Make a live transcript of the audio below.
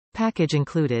Package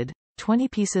included 20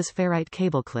 pieces Ferrite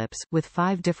cable clips, with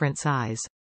 5 different size.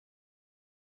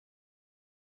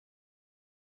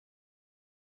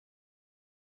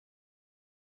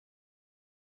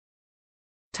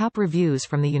 Top reviews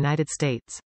from the United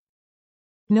States.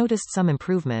 Noticed some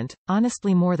improvement,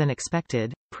 honestly more than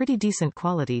expected, pretty decent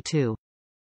quality too.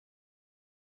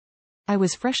 I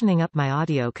was freshening up my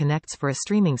audio connects for a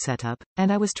streaming setup,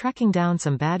 and I was tracking down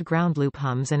some bad ground loop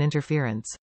hums and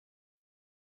interference.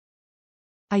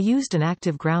 I used an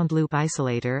active ground loop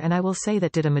isolator and I will say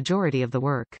that did a majority of the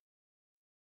work.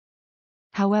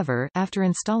 However, after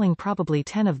installing probably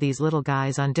 10 of these little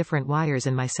guys on different wires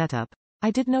in my setup,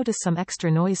 I did notice some extra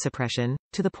noise suppression,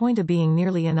 to the point of being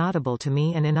nearly inaudible to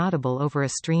me and inaudible over a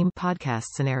stream podcast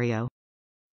scenario.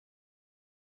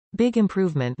 Big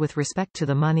improvement with respect to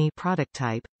the money product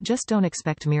type, just don't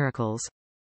expect miracles.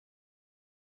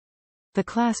 The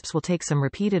clasps will take some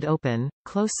repeated open,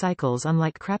 close cycles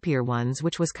unlike crappier ones,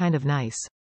 which was kind of nice.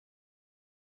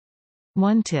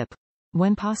 One tip.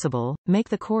 When possible, make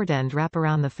the cord end wrap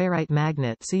around the ferrite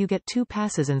magnet so you get 2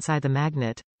 passes inside the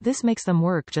magnet. This makes them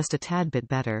work just a tad bit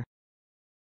better.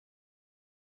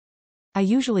 I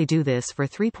usually do this for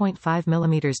 3.5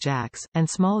 mm jacks, and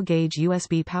small gauge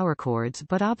USB power cords,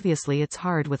 but obviously it's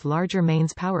hard with larger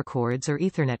mains power cords or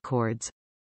Ethernet cords.